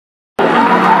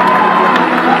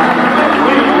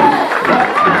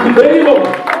He's able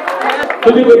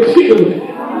to do exceedingly,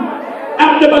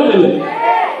 abundantly,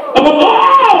 above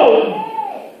all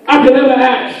I can ever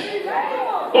ask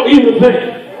or even think.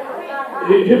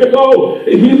 Here we go.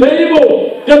 He's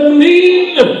able. Doesn't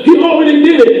mean he already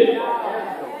did it.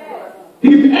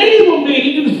 He's able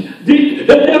means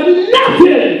that there's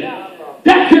nothing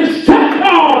that can stop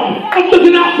God from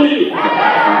looking out for you.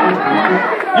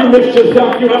 You missed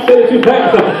yourself. I said it too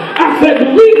fast. I said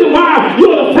the reason why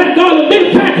you ought to thank God the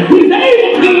big time, he's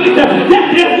able means that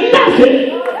there's nothing.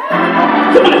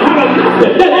 Somebody holler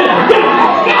nothing. There's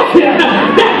nothing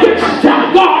that can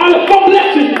stop God from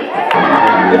blessing you.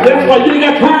 And that's why you ain't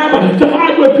got time to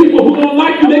argue with people who don't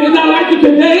like you. They cannot like you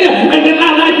today and they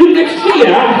not like you next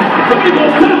year. They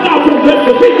gonna stop out from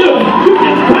blessing people. You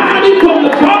can fire me from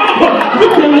the job. You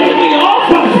can lay me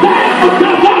off. That ain't gonna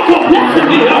stop out from blessing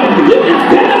me. You can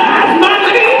penalize my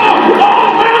name all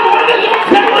around North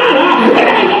Carolina. It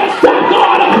ain't gonna stop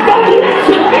God from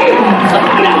blessing me.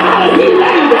 Somebody holler, he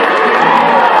made it.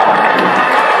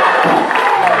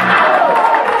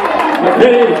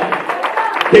 Okay.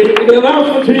 Can we get an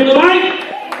announcement to you tonight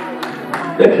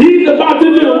that he's about to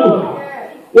do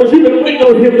what you've been waiting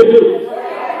on him to do?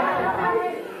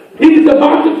 He's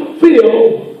about to fulfill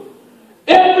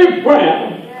every prayer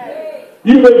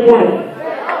you've been praying.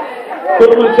 But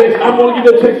I'm going to give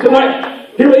you the text tonight.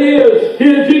 Here he is.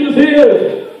 Here Jesus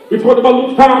is. We talked about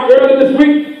Luke 5 earlier this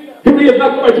week. Here he is.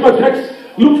 Not going to my text.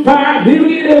 Luke 5. Here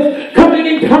he is coming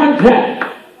in contact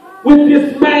with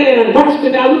this man. Watch me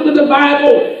now. Look at the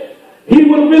Bible. He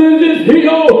was visiting this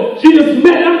hill. Jesus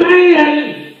met a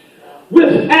man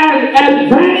with an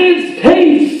advanced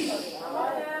case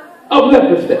of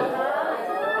leprosy.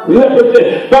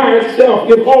 Leprosy by itself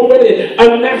is already a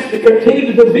nasty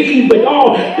contagious disease, but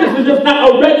y'all, this is just not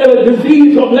a regular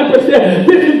disease of leprosy.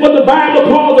 This is what the Bible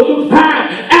calls the Luke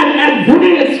 5 an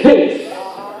advanced case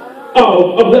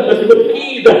of leprosy, which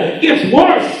means it's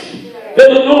worse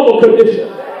than a normal condition.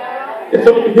 And so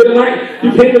you here tonight,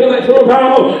 you came tonight to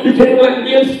revival, you came tonight to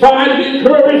be inspired, to be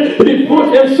encouraged, to be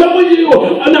pushed, and some of you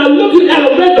are not looking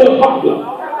at a regular problem.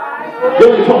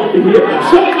 You're talking here.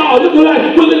 Some of y'all looking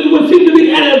like what seems to be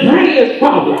an advanced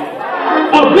problem.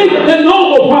 A bigger than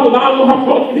normal problem. I don't know how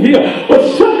far you here, but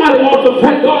somebody ought to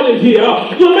thank God in here.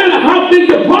 No matter how big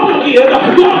the problem is,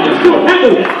 God can still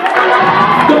handle it.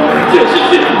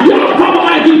 Your problem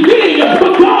might be big,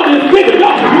 but God is bigger.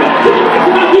 Your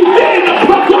problem might be big,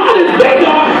 but God is bigger.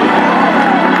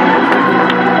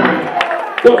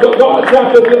 God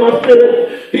dropped this in my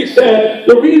spirit. He said,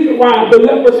 the reason why the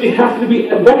leprosy has to be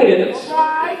advanced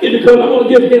is because I'm going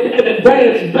to give him an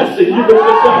advanced blessing. You can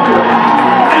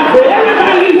and for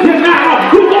everybody in here now,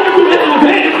 who's going to do an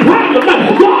advanced problem,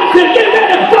 God said, get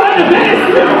ready for an advanced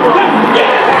miracle. Get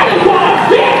ready for a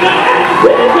bigger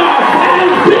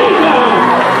and bigger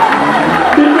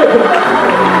and bigger miracle.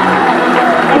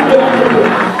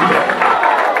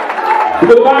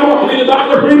 The Bible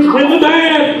preached when the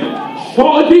man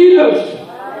saw Jesus.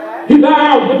 He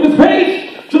bowed with his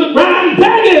face to the ground,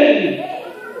 begging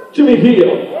to be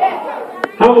healed.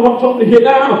 I don't know what I'm talking to here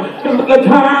now. Just the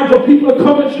times when people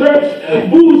come to church,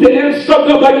 boozy and sucked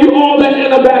up like you all that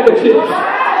in a bag of chips.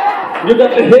 You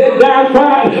got the head down,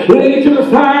 side, laid to the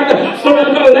side. Some of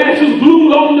them got lashes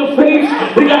glued on your face.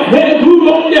 They got hair glued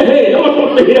on your head. I'm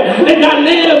talking to here. They got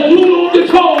nails glued on your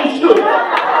toes too.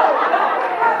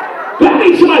 But I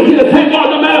need somebody here to thank God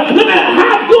no matter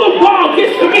how good God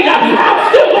gets to me, I'm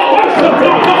still going to worship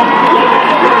God. No matter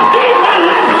how big my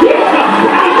life gets,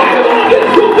 I'm never going to get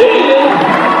too big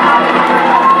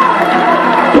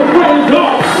to praise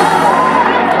God.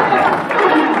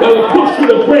 That'll push you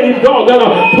to praise God. That'll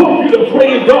pump you to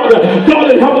praise God. God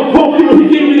didn't have to pump you when he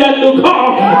gave me that new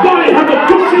car. God didn't have to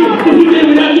push you when he gave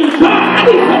me that new car. I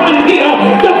need somebody here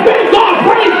to thank God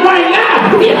praise right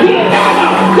now. If he never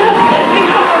just get me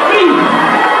out of me.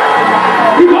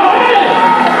 You go ahead.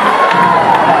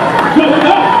 Just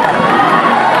enough.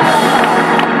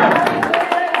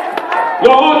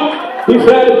 Lord, he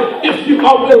said, if you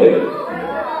are willing,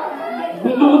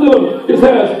 he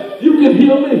says, you can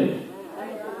heal me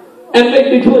and make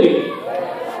me clean.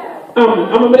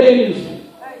 I'm amazed.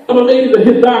 I'm amazed at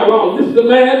his dialogue. This is a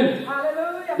man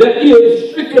that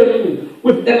is stricken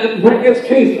with an advanced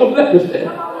case of leprosy.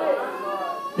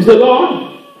 He said,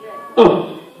 Lord,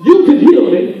 you can heal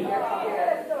me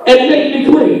and make me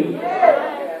clean.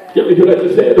 Let me hear what he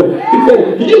said. He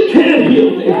said, you can heal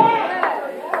me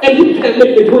and you can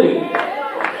make me clean.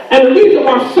 And the reason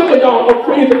why some of y'all are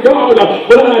praising God without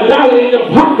a dollar in your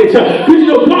pocket, because you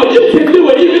know, God, you can do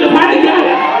it even if I ain't got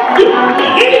it.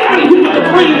 Anybody who wants to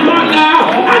praise God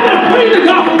now, I'm not praising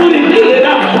God for what he did, but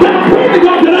I'm praising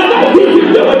God that I know he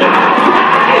can do it.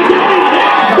 I ain't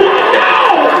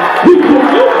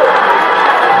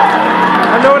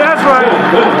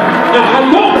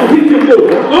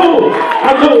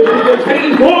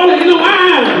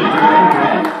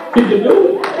He can do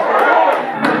it.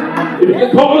 If he can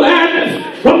call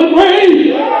Lazarus from the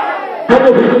grave, I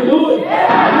know he can do it.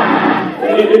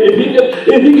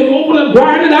 If he can open up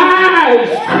blinded eyes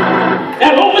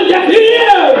and open deaf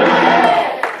ears,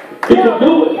 he can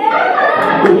do it.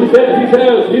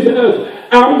 He says,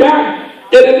 I've got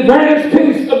an advanced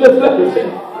case of this leprosy,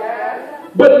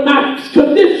 but my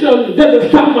condition doesn't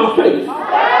stop my faith.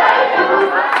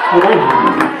 I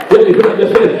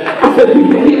said,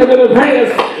 he has an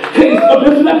advanced case of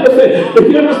this leprosy, but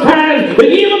he understands that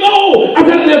even though I've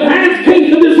got an advanced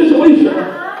case of this situation,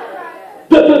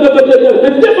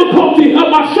 the difficulty of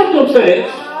my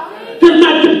circumstance does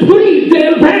not deplete the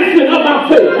advancement of my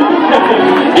faith.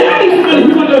 And I need somebody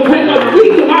who understands the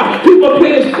reason why people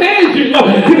can't stand you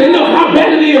because they know how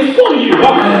bad it is for you. The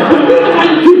reason why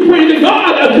you keep praying to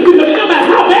God because no matter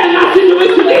how bad my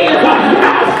situation is, I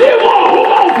still want to hold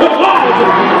on to God.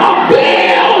 I'll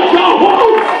build your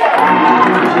hope.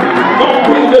 God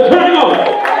brings eternal.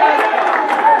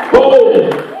 Oh,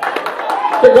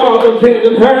 the God of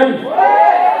kingdom time.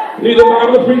 Read the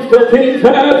Bible, preach 13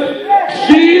 says,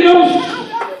 Jesus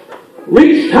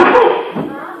reached out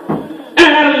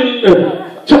and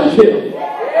touched him.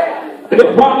 And the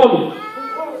problem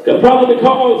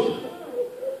because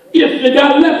if you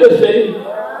got leprosy,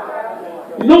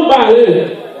 nobody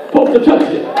supposed to touch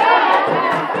it.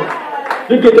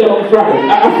 You get that on Friday. I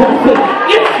said,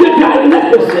 if you got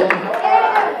leprosy,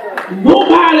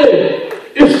 nobody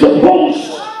is supposed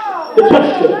to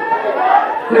touch it.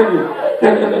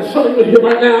 And some of you here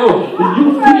right now, you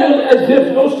feel as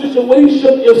if your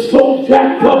situation is so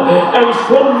jacked up and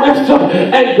so messed up.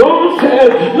 And God says,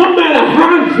 no matter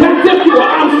how jacked up you are,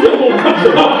 I'm still going to touch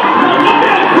it up. No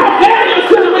matter how bad your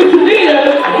situation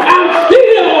is, I'm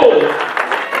still going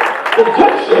to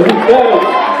touch it. He says,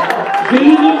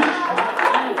 Jesus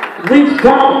reached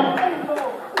out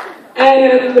and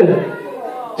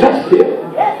touched him.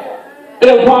 And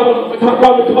the problem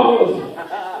because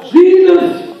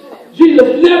Jesus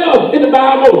never, in the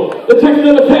Bible, the text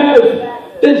never says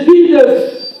that Jesus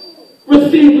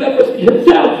received leprosy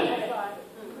himself.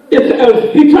 It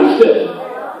says he touched it.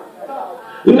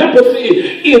 Leprosy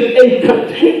is a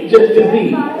contagious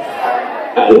disease.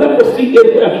 Leprosy is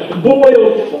a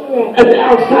boiled form at the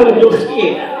outside of your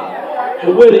skin.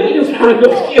 And where the inside of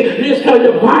your skin, the inside of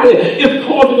your body is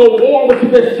causing a war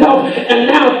within itself. And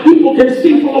now people can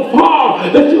see from afar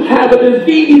that you have a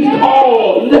disease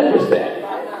called leprosy.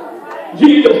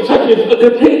 Jesus touches a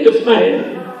contagious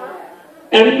man,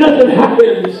 and nothing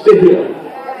happens to him.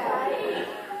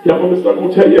 Yeah, I'm going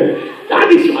to tell you. I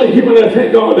need somebody here to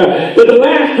thank God that the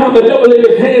last time the devil laid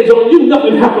his hands on you,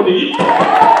 nothing happened to you. The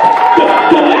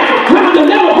last time the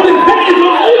devil put his hands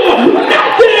on you,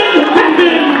 nothing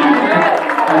happened.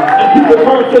 And people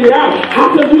try to figure out how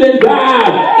come you didn't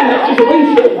die in that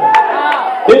situation.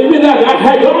 They admit that I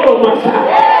had God on my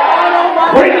side.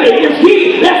 Greater is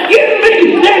he that's in me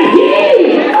than he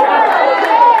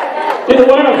in the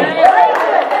world.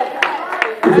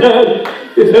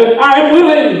 He said, I am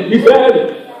willing, he said,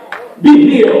 be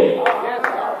healed.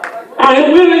 I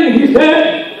am willing, he said,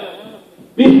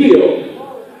 be healed.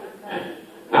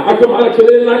 I come out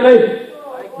today tonight.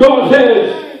 God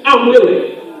says, I'm willing.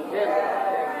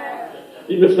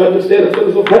 You misunderstand, I said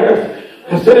it so fast.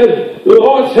 I said, the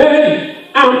Lord said,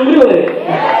 I'm willing.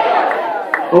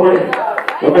 All right.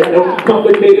 All right, that's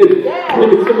complicated. Let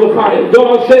me simplify it.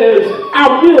 God says,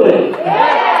 I'm willing. All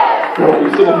right, you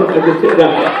simplify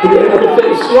that. You're going to say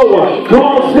it slower.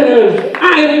 God says,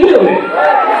 I am willing.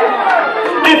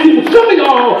 And to some of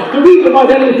y'all, the reason why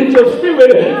that didn't hit your spirit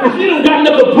is you don't got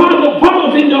enough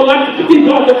problems in your life to get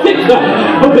God to fix them.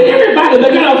 But for everybody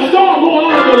that got a storm going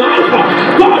on in your life,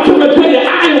 God trying to tell you,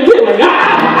 I am willing.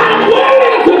 I'm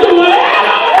willing to do whatever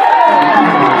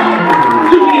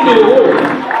you need me to do.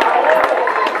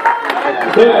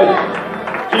 Says,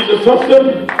 Jesus touched him.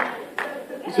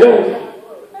 He says,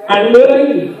 I'm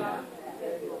willing.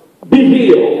 Be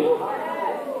healed.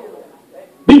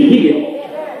 Be healed.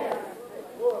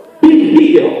 Be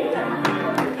healed.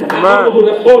 I don't know who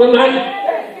that's for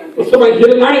tonight. But somebody here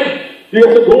tonight, you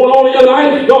got something going on in your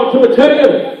life. God to tell you,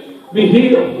 be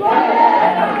healed.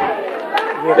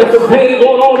 There's some pain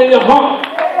going on in your heart.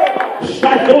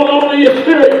 Strife going on in your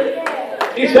spirit.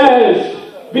 He says,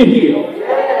 be healed.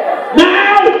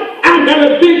 Now, I've got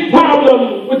a big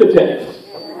problem with the text.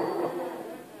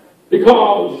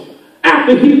 Because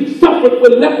after he suffered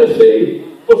with leprosy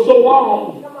for so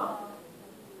long,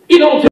 he don't